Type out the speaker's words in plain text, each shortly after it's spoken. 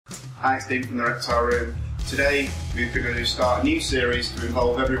Hi, it's Dean from the Reptile Room. Today we're going to start a new series to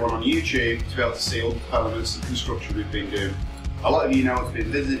involve everyone on YouTube to be able to see all the elements of construction we've been doing. A lot of you know it's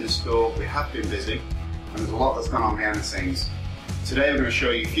been visiting the store, we have been busy, and there's a lot that's gone on behind the scenes. Today we're going to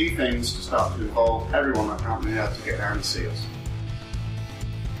show you a few things to start to involve everyone that can't be able to get down the seals.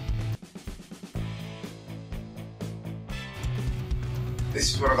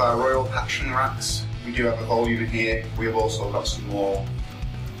 This is one of our royal hatchling racks. We do have a volume in here. We have also got some more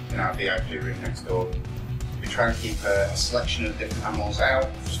in our VIP room next door. We try and keep a selection of different animals out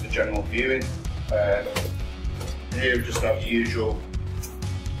just for general viewing. Here we just have the usual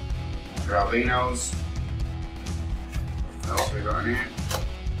albinos. What else have we got in here?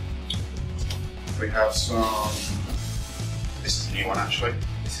 We have some, this is a new one actually.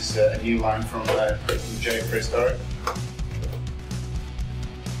 This is a new line from J Prehistoric.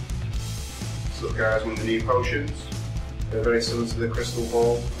 So guys, one of the new potions. They're very similar to the crystal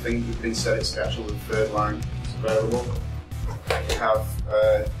ball. I think we've been said it's actually the third line that's available. We have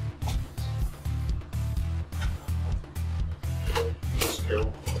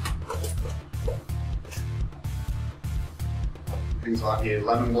things like here,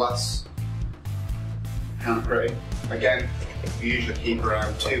 lemongrass, kind of pretty. Again, we usually keep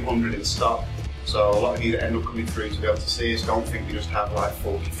around 200 in stock, so a lot of you that end up coming through to be able to see us don't think we just have like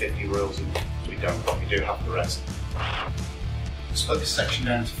 40, 50 reels in. We don't, we do have the rest. Split this section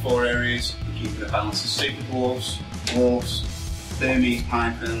down into 4 areas. We're keeping a balance of super dwarfs, dwarfs, Burmese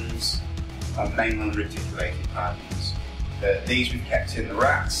pythons, and mainland reticulated pythons. These we've kept in the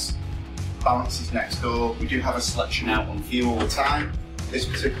racks. Balance is next door. We do have a selection out on view all the time. This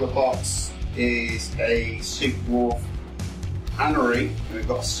particular box is a super dwarf anery, and we've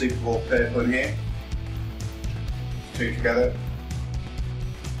got a super dwarf purple in here. 2 together.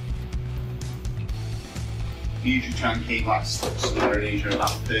 We usually try and keep like somewhere in Asia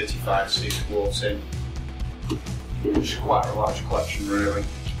about 35 super dwarfs in, which is quite a large collection really.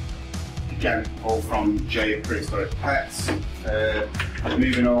 Again, all from J Prehistoric Pets.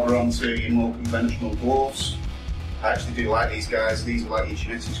 Moving over onto your more conventional dwarfs. I actually do like these guys. These are like your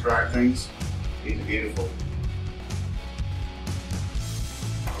genetic scribe things. These are beautiful.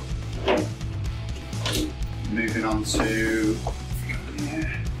 Moving on to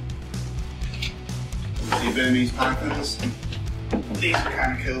the Burmese pythons. These are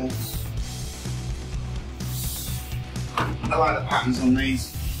kind of cool. I like the patterns on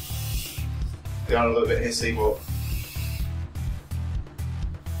these. They are a little bit hissy, but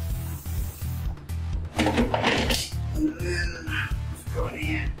and then we've got in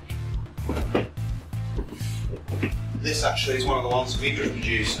here. This actually is one of the ones we just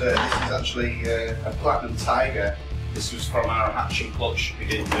produced. This is actually a platinum tiger. This was from our hatching clutch we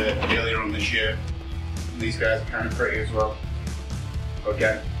did earlier on this year. These guys are kind of pretty as well. But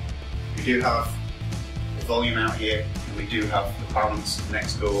again, we do have the volume out here, and we do have the balance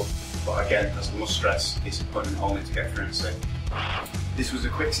next door. But again, as I must stress, it's important only to get through and see. This was a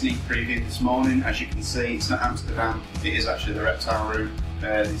quick sneak preview this morning. As you can see, it's not Amsterdam, it is actually the Reptile Room.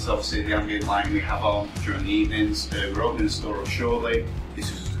 This is obviously the ambient lighting we have on during the evenings. We're opening the store up shortly.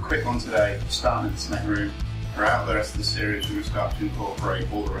 This was just a quick one today, starting at the snack room. Throughout the rest of the series, we're going to start to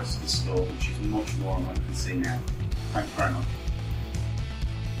incorporate all the rest of the store, which is much more than what you can see now. Thank you very much.